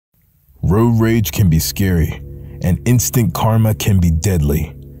Road rage can be scary, and instant karma can be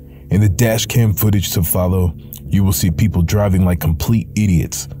deadly. In the dashcam footage to follow, you will see people driving like complete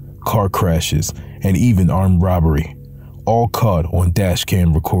idiots, car crashes, and even armed robbery, all caught on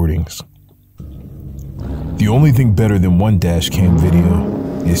dashcam recordings. The only thing better than one dashcam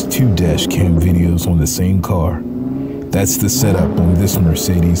video is two dashcam videos on the same car. That's the setup on this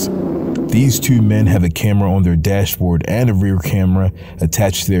Mercedes. These two men have a camera on their dashboard and a rear camera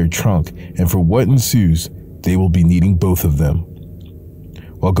attached to their trunk, and for what ensues, they will be needing both of them.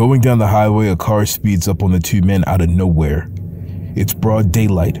 While going down the highway, a car speeds up on the two men out of nowhere. It's broad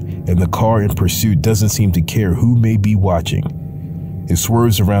daylight, and the car in pursuit doesn't seem to care who may be watching. It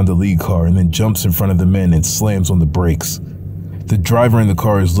swerves around the lead car and then jumps in front of the men and slams on the brakes. The driver in the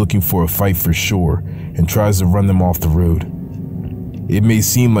car is looking for a fight for sure and tries to run them off the road. It may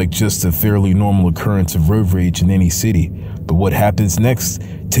seem like just a fairly normal occurrence of road rage in any city, but what happens next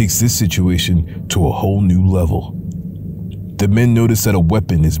takes this situation to a whole new level. The men notice that a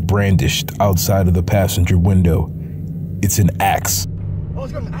weapon is brandished outside of the passenger window. It's an axe. Oh,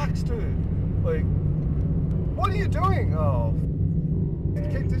 it's got an axe to it. Like, what are you doing? Oh,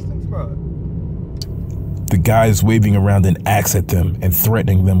 keep distance, bro. The guy is waving around an axe at them and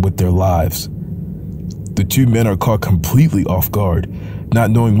threatening them with their lives. The two men are caught completely off guard,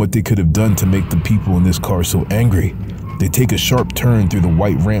 not knowing what they could have done to make the people in this car so angry. They take a sharp turn through the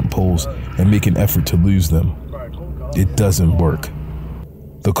white ramp poles and make an effort to lose them. It doesn't work.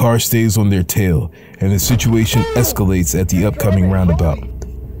 The car stays on their tail, and the situation escalates at the upcoming roundabout.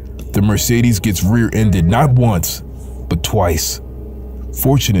 The Mercedes gets rear-ended not once, but twice.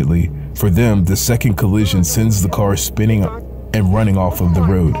 Fortunately for them, the second collision sends the car spinning and running off of the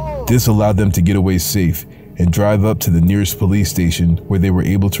road. This allowed them to get away safe and drive up to the nearest police station, where they were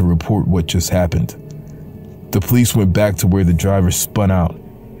able to report what just happened. The police went back to where the driver spun out,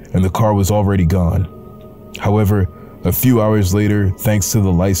 and the car was already gone. However, a few hours later, thanks to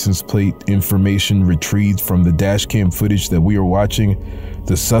the license plate information retrieved from the dashcam footage that we are watching,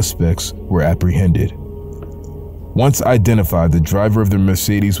 the suspects were apprehended. Once identified, the driver of the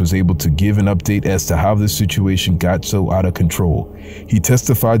Mercedes was able to give an update as to how the situation got so out of control. He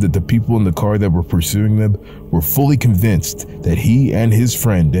testified that the people in the car that were pursuing them were fully convinced that he and his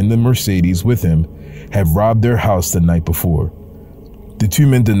friend in the Mercedes with him had robbed their house the night before. The two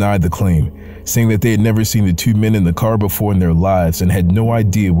men denied the claim, saying that they had never seen the two men in the car before in their lives and had no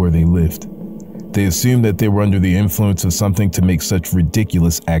idea where they lived. They assumed that they were under the influence of something to make such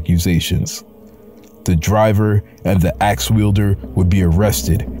ridiculous accusations. The driver and the axe wielder would be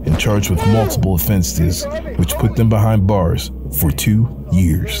arrested and charged with multiple offenses, which put them behind bars for 2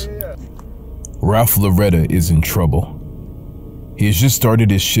 years. Ralph Loretta is in trouble. He has just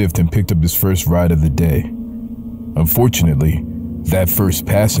started his shift and picked up his first ride of the day. Unfortunately, that first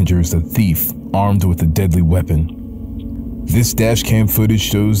passenger is a thief armed with a deadly weapon. This dashcam footage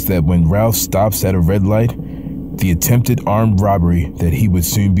shows that when Ralph stops at a red light, the attempted armed robbery that he would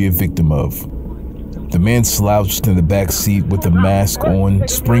soon be a victim of. The man slouched in the back seat with the mask on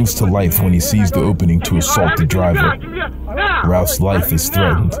springs to life when he sees the opening to assault the driver. Ralph's life is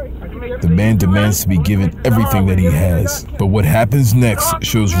threatened. The man demands to be given everything that he has. But what happens next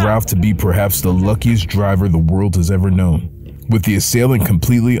shows Ralph to be perhaps the luckiest driver the world has ever known. With the assailant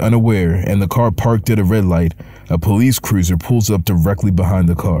completely unaware and the car parked at a red light, a police cruiser pulls up directly behind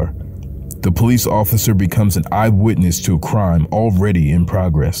the car. The police officer becomes an eyewitness to a crime already in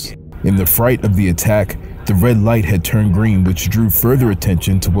progress. In the fright of the attack, the red light had turned green, which drew further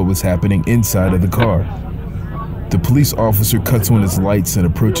attention to what was happening inside of the car. The police officer cuts on his lights and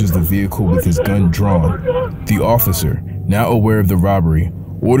approaches the vehicle with his gun drawn. The officer, now aware of the robbery,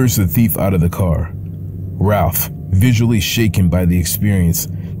 orders the thief out of the car. Ralph, visually shaken by the experience,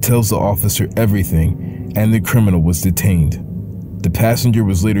 tells the officer everything, and the criminal was detained. The passenger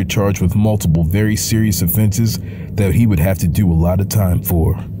was later charged with multiple very serious offenses that he would have to do a lot of time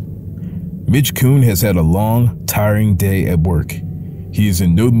for. Mitch Kuhn has had a long, tiring day at work. He is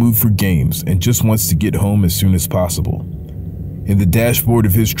in no mood for games and just wants to get home as soon as possible. In the dashboard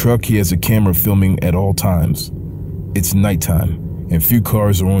of his truck, he has a camera filming at all times. It's nighttime, and few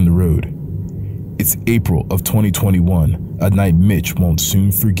cars are on the road. It's April of 2021, a night Mitch won't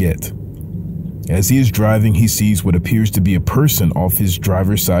soon forget. As he is driving, he sees what appears to be a person off his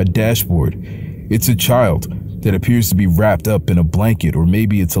driver's side dashboard. It's a child that appears to be wrapped up in a blanket, or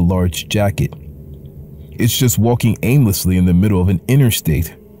maybe it's a large jacket. It's just walking aimlessly in the middle of an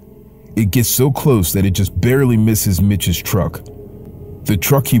interstate. It gets so close that it just barely misses Mitch's truck. The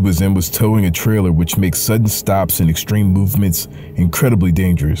truck he was in was towing a trailer, which makes sudden stops and extreme movements incredibly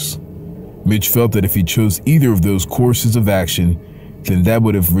dangerous. Mitch felt that if he chose either of those courses of action, then that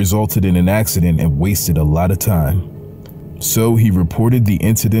would have resulted in an accident and wasted a lot of time. So he reported the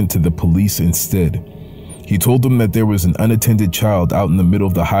incident to the police instead. He told them that there was an unattended child out in the middle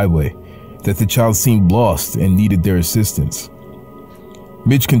of the highway, that the child seemed lost and needed their assistance.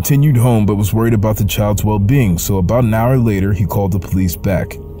 Mitch continued home but was worried about the child's well-being, so about an hour later he called the police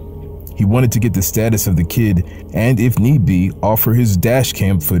back. He wanted to get the status of the kid and, if need be, offer his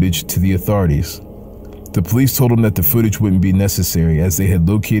dashcam footage to the authorities. The police told him that the footage wouldn't be necessary as they had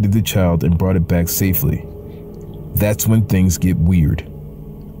located the child and brought it back safely. That's when things get weird,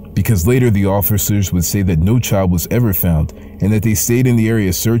 because later the officers would say that no child was ever found and that they stayed in the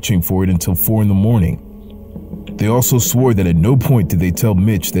area searching for it until 4 in the morning. They also swore that at no point did they tell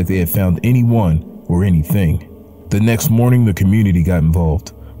Mitch that they had found anyone or anything. The next morning, the community got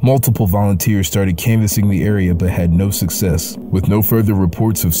involved. Multiple volunteers started canvassing the area but had no success. With no further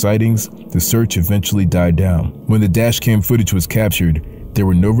reports of sightings, the search eventually died down. When the dashcam footage was captured, there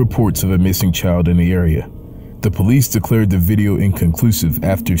were no reports of a missing child in the area. The police declared the video inconclusive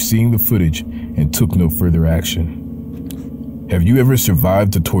after seeing the footage and took no further action. Have you ever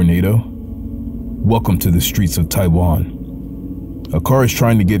survived a tornado? Welcome to the streets of Taiwan. A car is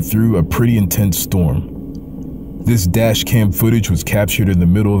trying to get through a pretty intense storm. This dashcam footage was captured in the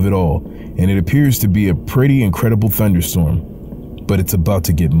middle of it all, and it appears to be a pretty incredible thunderstorm, but it's about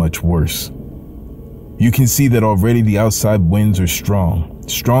to get much worse. You can see that already the outside winds are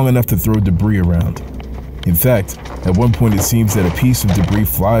strong enough to throw debris around. In fact, at one point it seems that a piece of debris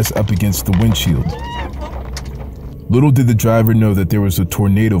flies up against the windshield. Little did the driver know that there was a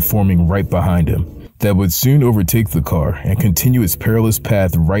tornado forming right behind him that would soon overtake the car and continue its perilous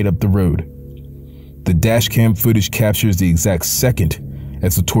path right up the road. The dashcam footage captures the exact second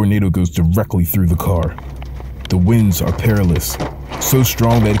as the tornado goes directly through the car. The winds are perilous, so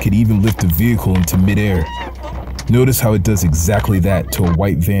strong that it could even lift the vehicle into midair. Notice how it does exactly that to a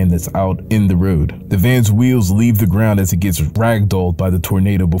white van that's out in the road. The van's wheels leave the ground as it gets ragdolled by the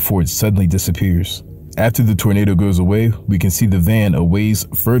tornado before it suddenly disappears. After the tornado goes away, we can see the van a ways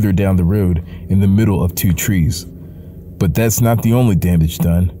further down the road in the middle of 2 trees. But that's not the only damage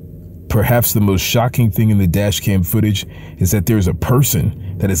done. Perhaps the most shocking thing in the dashcam footage is that there's a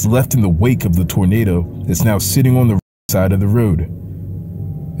person that is left in the wake of the tornado that's now sitting on the side of the road.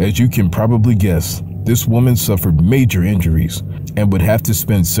 As you can probably guess, this woman suffered major injuries and would have to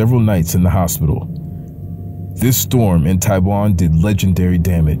spend several nights in the hospital. This storm in Taiwan did legendary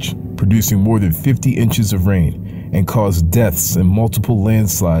damage, producing more than 50 inches of rain and caused deaths and multiple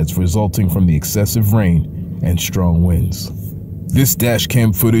landslides resulting from the excessive rain and strong winds. This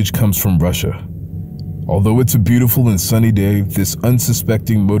dashcam footage comes from Russia. Although it's a beautiful and sunny day, this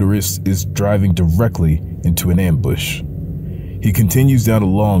unsuspecting motorist is driving directly into an ambush. He continues down a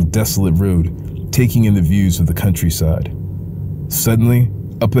long, desolate road, taking in the views of the countryside. Suddenly,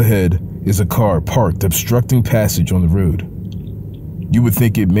 up ahead is a car parked, obstructing passage on the road. You would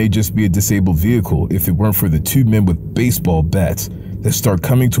think it may just be a disabled vehicle if it weren't for the 2 men with baseball bats that start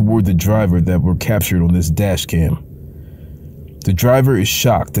coming toward the driver that were captured on this dashcam. The driver is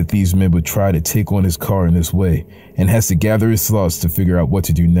shocked that these men would try to take on his car in this way and has to gather his thoughts to figure out what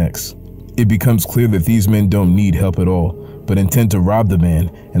to do next. It becomes clear that these men don't need help at all, but intend to rob the man,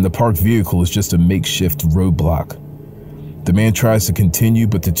 and the parked vehicle is just a makeshift roadblock. The man tries to continue,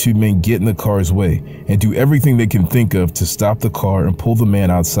 but the 2 men get in the car's way and do everything they can think of to stop the car and pull the man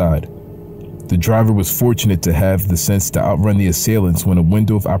outside. The driver was fortunate to have the sense to outrun the assailants when a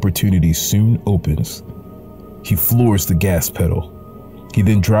window of opportunity soon opens. He floors the gas pedal. He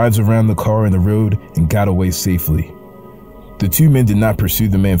then drives around the car in the road and got away safely. The 2 men did not pursue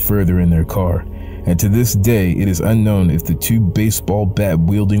the man further in their car, and to this day it is unknown if the 2 baseball bat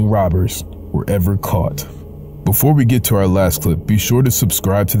wielding robbers were ever caught. Before we get to our last clip, be sure to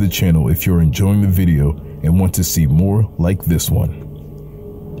subscribe to the channel if you're enjoying the video and want to see more like this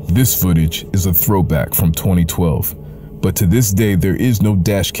one. This footage is a throwback from 2012. But to this day, there is no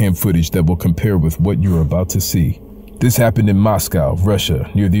dashcam footage that will compare with what you're about to see. This happened in Moscow, Russia,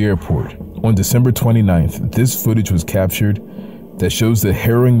 near the airport. On December 29th, this footage was captured that shows the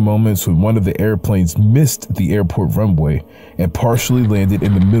harrowing moments when one of the airplanes missed the airport runway and partially landed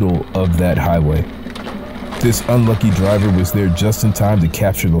in the middle of that highway. This unlucky driver was there just in time to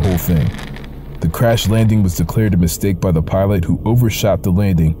capture the whole thing. The crash landing was declared a mistake by the pilot, who overshot the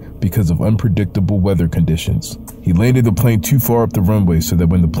landing because of unpredictable weather conditions. He landed the plane too far up the runway so that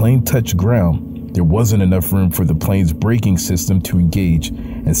when the plane touched ground, there wasn't enough room for the plane's braking system to engage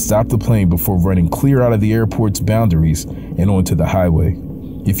and stop the plane before running clear out of the airport's boundaries and onto the highway.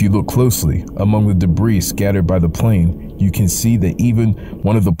 If you look closely, among the debris scattered by the plane, you can see that even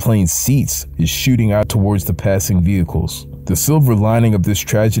one of the plane's seats is shooting out towards the passing vehicles. The silver lining of this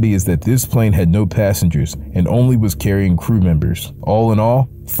tragedy is that this plane had no passengers and only was carrying crew members. All in all,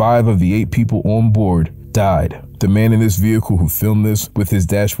 5 of the 8 people on board died. The man in this vehicle who filmed this with his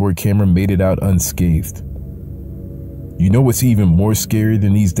dashboard camera made it out unscathed. You know what's even more scary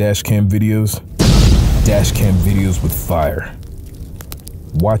than these dashcam videos? Dashcam videos with fire.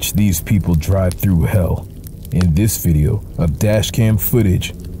 Watch these people drive through hell in this video of dashcam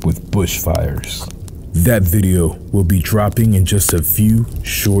footage with bushfires. That video will be dropping in just a few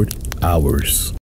short hours.